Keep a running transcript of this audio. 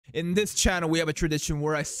In this channel, we have a tradition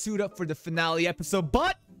where I suit up for the finale episode,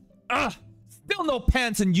 but still no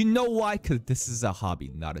pants, and you know why? Because this is a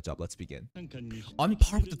hobby, not a job. Let's begin. On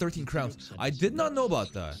par with the 13 crowns. I did not know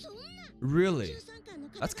about that. Really?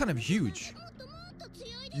 That's kind of huge.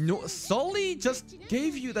 No, Sully just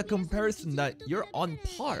gave you the comparison that you're on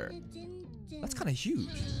par. That's kind of huge.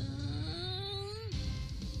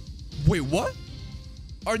 Wait, what?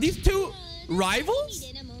 Are these two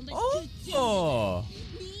rivals? Oh.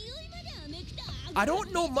 I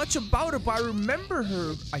don't know much about her, but I remember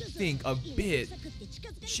her, I think, a bit.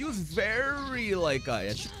 She was very, like,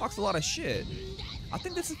 yeah, she talks a lot of shit. I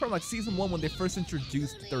think this is from, like, season 1 when they first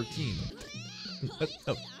introduced 13.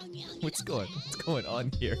 What's going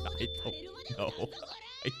on here? I don't know.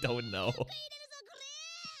 I don't know.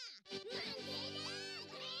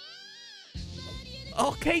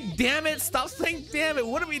 Okay, damn it. Stop saying damn it.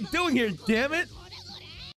 What are we doing here, damn it?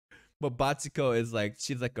 But Bachiko is like,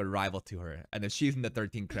 she's like a rival to her. And if she's in the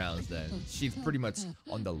 13 crowns, then she's pretty much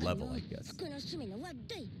on the level, I guess.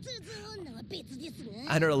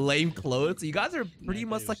 And her lame clothes. You guys are pretty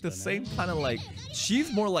much like the same kind of like,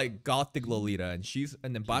 she's more like gothic Lolita,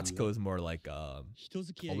 and then Bachiko is more like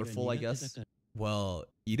colorful, I guess. Well,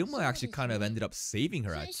 Iruma actually kind of ended up saving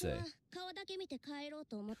her, I'd say.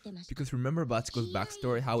 Because remember Bachiko's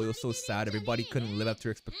backstory, how it was so sad, everybody couldn't live up to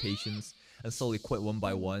her expectations and slowly quit one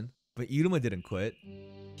by one. But Iruma didn't quit.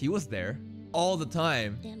 He was there all the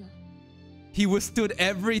time. He withstood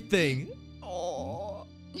everything. Oh.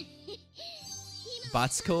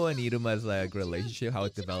 Bachiko and Iruma's like relationship, how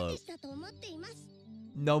it developed.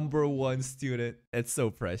 #1 student. It's so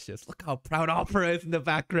precious. Look how proud Opera is in the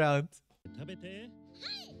background.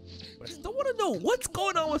 But I still want to know what's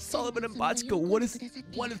going on with Sullivan and Bachiko. What is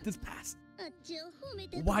this past?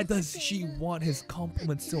 Why does she want his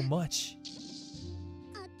compliments so much?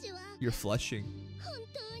 You're flushing.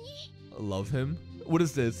 Love him? What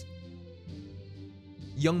is this?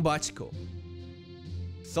 Young Bachiko.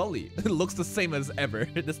 Sully looks the same as ever.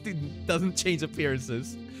 This dude doesn't change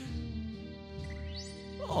appearances.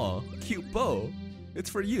 Oh, cute bow. It's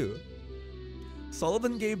for you.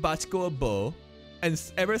 Sullivan gave Bachiko a bow, and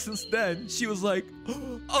ever since then, she was like,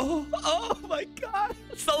 oh my god,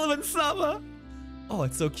 Sullivan-sama. Oh,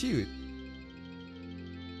 it's so cute.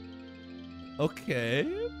 Okay.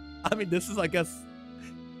 I mean, this is, I guess,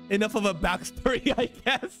 enough of a backstory, I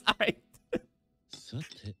guess. Alright.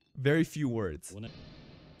 Very few words.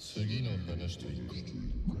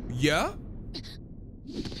 Yeah?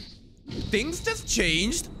 Things just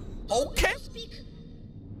changed? Okay.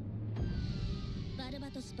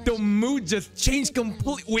 The mood just changed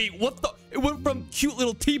completely. Wait, what the? It went from cute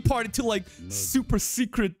little tea party to like super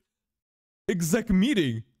secret exec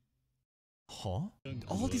meeting. Huh?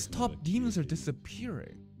 All these top demons are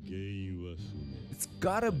disappearing. It's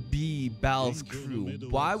gotta be Bal's crew.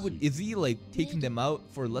 Why is he like taking them out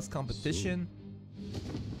for less competition?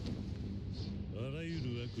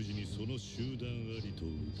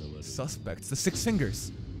 Suspects. The Six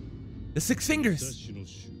Fingers. The Six Fingers.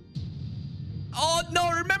 Oh no,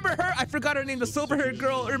 remember her? I forgot her name, the silver-haired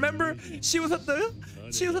girl. Remember? She was at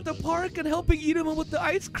the park and helping Iruma with the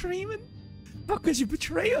ice cream, and how could you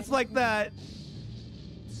betray us like that?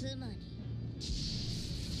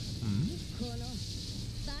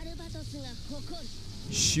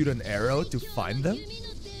 Shoot an arrow to find them?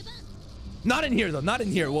 Not in here though, not in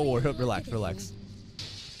here. Whoa, relax.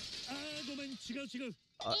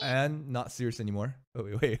 And not serious anymore. Oh,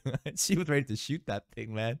 wait. She was ready to shoot that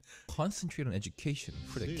thing, man. Concentrate on education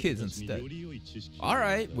for the kids instead.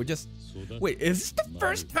 Alright, we're just... Wait, is this the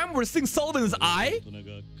first time we're seeing Sullivan's eye?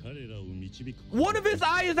 One of his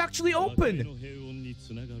eyes is actually open!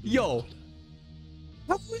 Yo.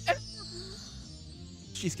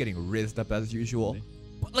 She's getting rizzed up as usual.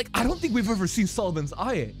 But, like, I don't think we've ever seen Sullivan's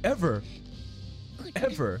eye. Ever.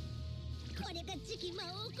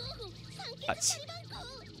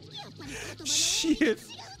 She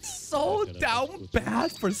is so down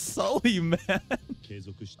bad for Sully, man.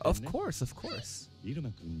 Of course.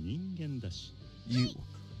 You...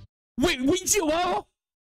 Wait,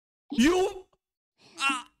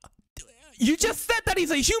 you just said that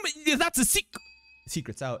he's a human. That's a secret.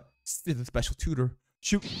 Secret's out. He's a special tutor.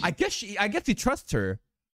 Shoot, I guess he trusts her.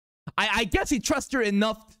 I guess he trusts her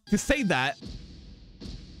enough to say that.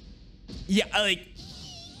 Yeah, like...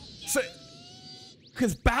 So...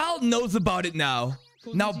 Because Bal knows about it now.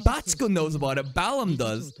 Now Bachiko knows about it. Balam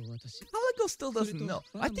does. Caligo still doesn't know.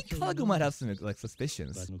 I think Caligo might have some like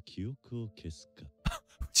suspicions. Would you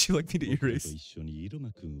like me to erase?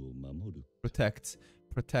 Protect.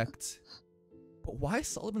 But why is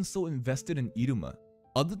Sullivan so invested in Iruma?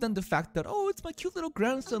 Other than the fact that, oh, it's my cute little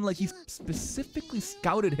grandson, like he specifically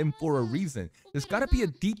scouted him for a reason. There's gotta be a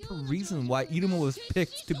deeper reason why Iruma was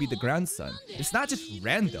picked to be the grandson. It's not just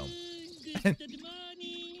random.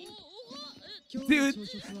 Dude,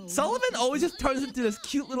 Sullivan always just turns into this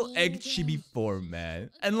cute little egg chibi form, man.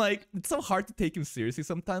 And like, it's so hard to take him seriously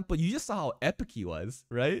sometimes, but you just saw how epic he was,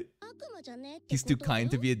 right? He's too kind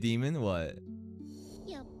to be a demon? What?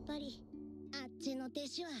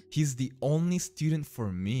 He's the only student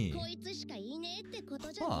for me.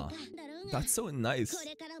 Huh. That's so nice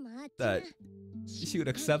that she would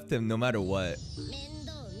accept him no matter what.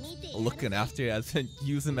 Looking after you as and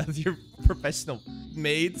use him as your professional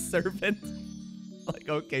maid servant. Like,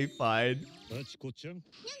 okay, fine.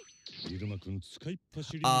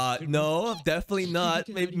 No, definitely not.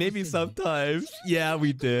 Maybe sometimes. Yeah,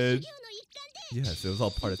 we did. Yes, it was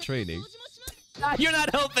all part of training. You're not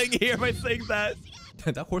helping here by saying that.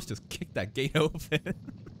 That horse just kicked that gate open.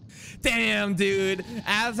 Damn, dude.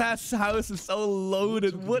 Azaz's house is so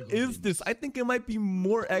loaded. What is this? I think it might be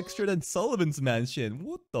more extra than Sullivan's mansion.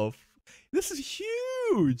 What the f... This is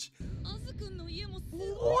huge.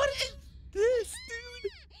 What is this,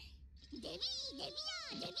 dude?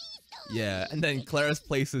 Yeah, and then Clara's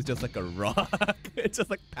place is just like a rock. It's just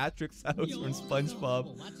like Patrick's house from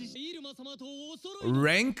SpongeBob.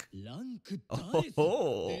 Rank?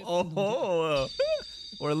 Oh.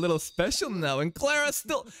 We're a little special now, and Clara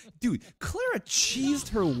still... Dude, Clara cheesed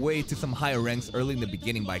her way to some higher ranks early in the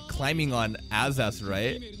beginning by climbing on Azaz,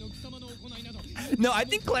 right? No, I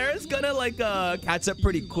think Clara's gonna like catch up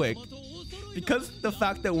pretty quick. Because the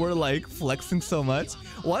fact that we're like flexing so much.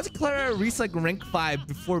 Watch Clara reach like rank 5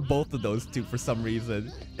 before both of those two for some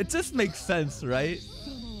reason. It just makes sense, right?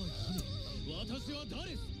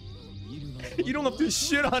 You don't have to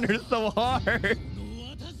shit on her so hard.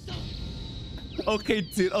 Okay,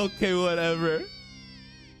 dude. Okay, whatever.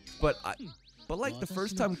 But like the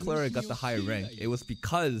first time Clara got the high rank, it was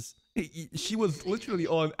because she was literally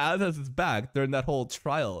on Azaz's back during that whole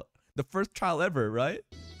trial. The first trial ever, right?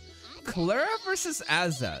 Clara versus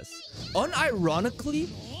Azaz. Unironically,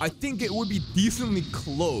 I think it would be decently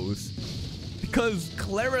close. Because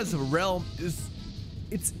Clara's realm is...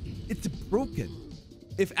 It's broken.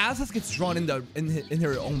 If Azaz gets drawn in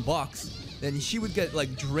her own box, then she would get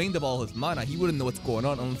like drained of all his mana. He wouldn't know what's going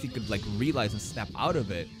on unless he could like realize and snap out of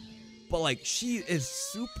it. But like she is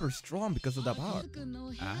super strong because of that power.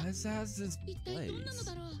 Azaz's place.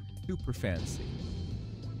 Super fancy.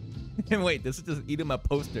 And wait, this is just Iruma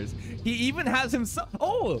posters. He even has himself.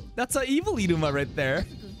 Oh, that's an evil Iruma right there.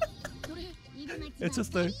 It's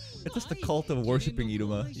just the cult of worshipping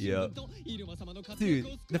Iruma. Yeah.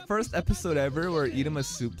 Dude, the first episode ever where Iruma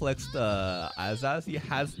suplexed Azaz, he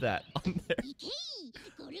has that on there.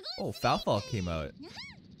 Oh, Falfal came out.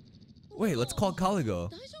 Wait, let's call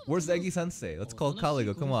Caligo. Where's Eggy Sensei? Let's call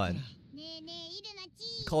Caligo. Come on.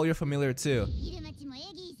 Call your familiar too.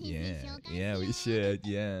 Yeah, we should.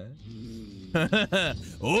 Yeah.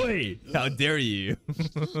 Oi! How dare you?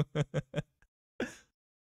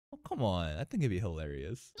 Oh, come on. I think it'd be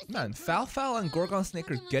hilarious. Man, Falfal and Gorgon Snake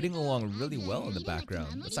are getting along really well in the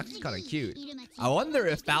background. It's actually kind of cute. I wonder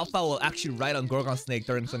if Falfal will actually ride on Gorgon Snake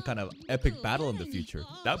during some kind of epic battle in the future.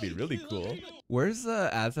 That'd be really cool. Where's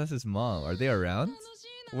Azaz's mom? Are they around?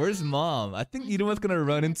 Where's mom? I think Iruma's gonna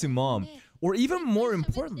run into mom. Or even more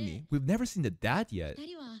importantly, we've never seen the dad yet.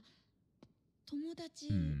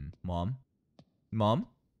 Mom? Mom?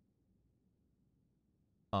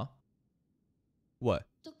 Huh? What?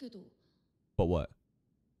 But what?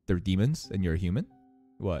 They're demons and you're a human?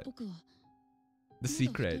 What? The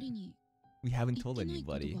secret. We haven't told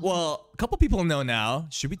anybody. Well, a couple people know now.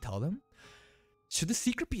 Should we tell them? Should the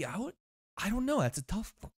secret be out? I don't know. That's a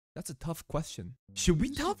tough question. Should we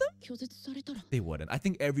tell them? They wouldn't. I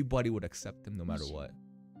think everybody would accept him no matter what.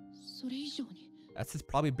 That's his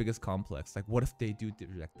probably biggest complex. Like, what if they do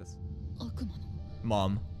reject us?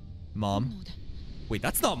 Mom. Mom. Wait,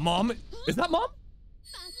 that's not mom. Is that mom?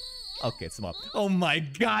 Okay, it's mom. Oh my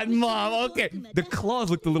god, mom. Okay. The claws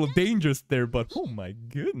looked a little dangerous there, but oh my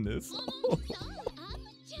goodness.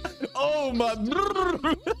 Oh my.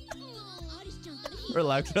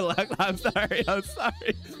 Relax. I'm sorry.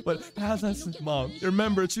 But that's mom.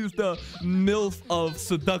 Remember, she's the MILF of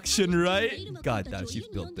seduction, right? God damn, she's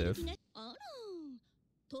built diff.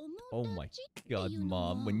 Oh my god,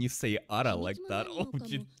 mom. When you say ara like that, oh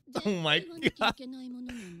my god.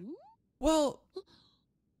 Well,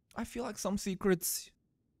 I feel like some secrets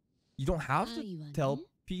you don't have to tell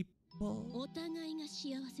people.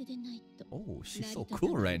 Oh, she's so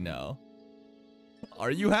cool right now.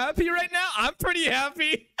 Are you happy right now? I'm pretty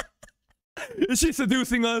happy. Is she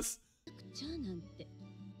seducing us?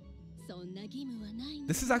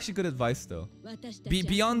 This is actually good advice though.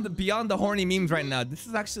 Beyond the horny memes right now. This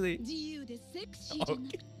is actually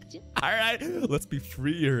okay. Alright, let's be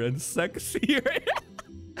freer and sexier.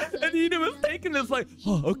 And Iruma was taking this like,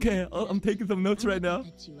 oh, okay, I'm taking some notes right now.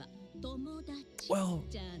 Well,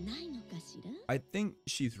 I think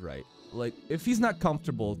she's right. Like, if he's not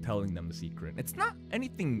comfortable telling them the secret, it's not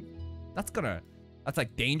anything that's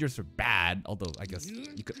like dangerous or bad. Although I guess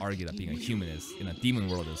you could argue that being a human is in a demon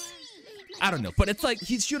world is, I don't know. But it's like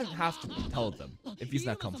he shouldn't have to tell them if he's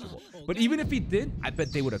not comfortable. But even if he did, I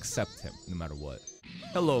bet they would accept him no matter what.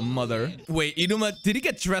 Hello, mother. Wait, Iruma, did he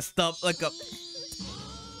get dressed up like a...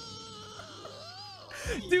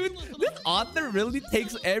 Dude, this author really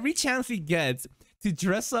takes every chance he gets to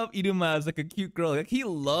dress up Iruma as like a cute girl. Like, he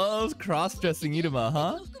loves cross-dressing Iruma,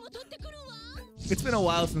 huh? It's been a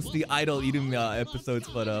while since the Idol Iruma episodes,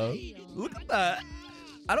 but look at that.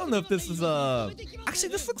 I don't know if this is actually,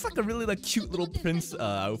 this looks like a really like cute little prince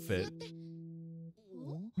outfit.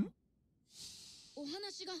 Hmm?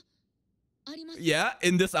 Yeah,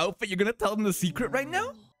 in this outfit, you're gonna tell them the secret right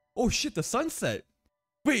now? Oh shit, the sunset.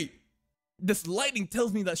 Wait, this lighting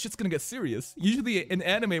tells me that shit's gonna get serious. Usually in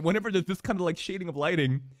anime, whenever there's this kind of like shading of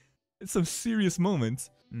lighting, it's some serious moments.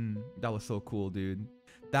 That was so cool, dude.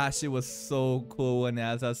 That shit was so cool when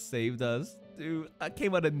Asa saved us. Dude, that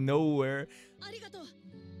came out of nowhere.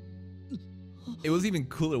 It was even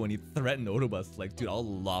cooler when he threatened Orobas, like, dude, I'll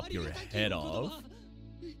lop your head off.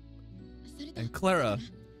 And Clara,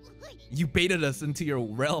 you baited us into your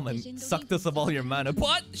realm and sucked us of all your mana.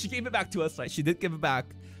 But she gave it back to us, right? She did give it back.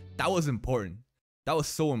 That was important. That was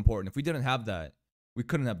so important. If we didn't have that, we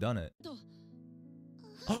couldn't have done it.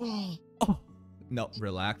 Oh, no,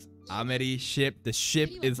 relax. Ameri ship. The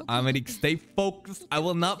ship is Ameri. Stay focused. I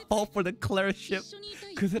will not fall for the Clara ship.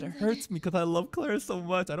 Because it hurts me because I love Clara so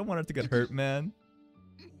much. I don't want her to get hurt, man.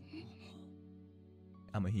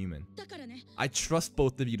 I'm a human. I trust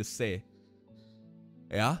both of you to say.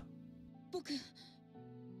 Yeah?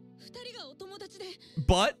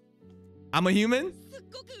 But I'm a human?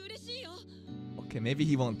 Okay, maybe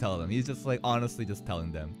he won't tell them. He's just like honestly just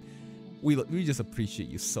telling them. We just appreciate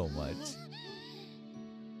you so much.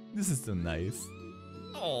 This is so nice.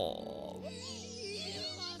 Oh,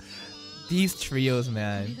 these trios,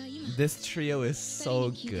 man. This trio is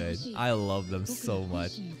so good. I love them so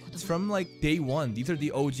much. It's from like day one. These are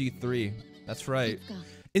the OG 3. That's right.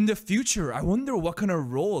 In the future, I wonder what kind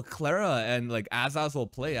of role Clara and like Azaz will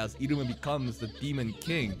play as Iruma becomes the Demon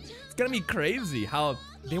King. It's gonna be crazy how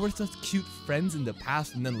they were such cute friends in the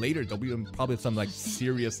past, and then later there'll be probably some like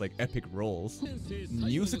serious like epic roles.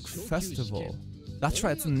 Music festival. That's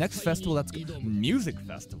right, it's the next festival that's music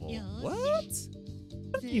festival. What?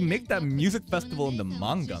 How do you make that music festival in the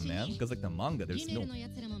manga, man? Because like the manga, there's no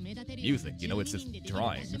music, you know, it's just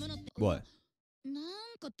drawings. What?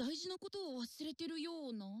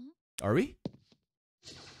 Are we?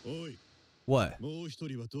 What?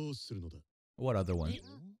 What other one?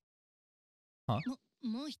 Huh?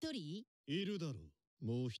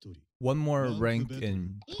 One more rank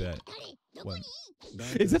in bed. One.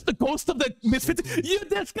 Is this the ghost of the misfits? Yeah,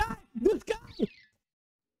 this guy! This guy!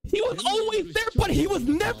 He was always there, but he was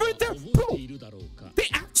never there, bro! They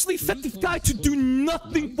actually set this guy to do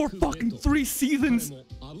nothing for fucking 3 seasons! Yeah,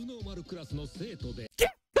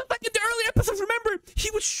 like in the early episodes, remember? He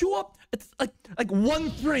would show up at like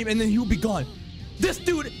 1 frame and then he would be gone. This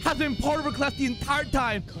dude has been part of her class the entire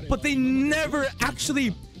time, but they never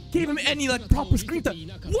actually gave him any like proper screen time.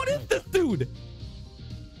 What is this dude?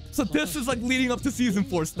 So this is like leading up to season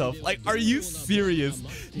 4 stuff. Like, are you serious?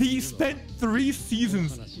 He spent 3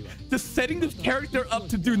 seasons just setting this character up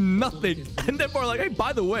to do nothing, and then we're like, hey,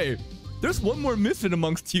 by the way, there's one more mission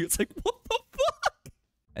amongst you. It's like, what the fuck?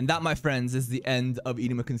 And that, my friends, is the end of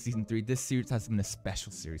Iruma-kun Season 3. This series has been a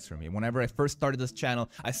special series for me. Whenever I first started this channel,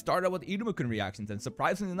 I started out with Iruma-kun reactions, and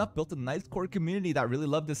surprisingly enough, built a nice core community that really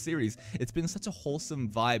loved this series. It's been such a wholesome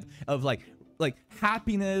vibe of like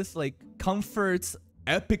happiness, like comforts,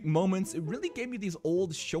 epic moments. It really gave me these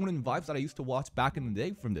old shonen vibes that I used to watch back in the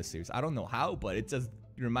day from this series. I don't know how, but it just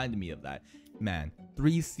reminded me of that. Man,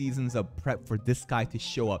 3 seasons of prep for this guy to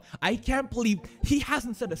show up. I can't believe he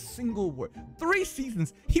hasn't said a single word. 3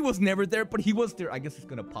 seasons, he was never there, but he was there. I guess he's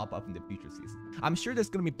gonna pop up in the future season. I'm sure there's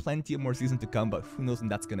gonna be plenty of more seasons to come, but who knows when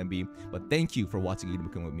that's gonna be. But thank you for watching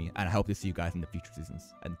Iruma-kun with me, and I hope to see you guys in the future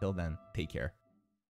seasons. Until then, take care.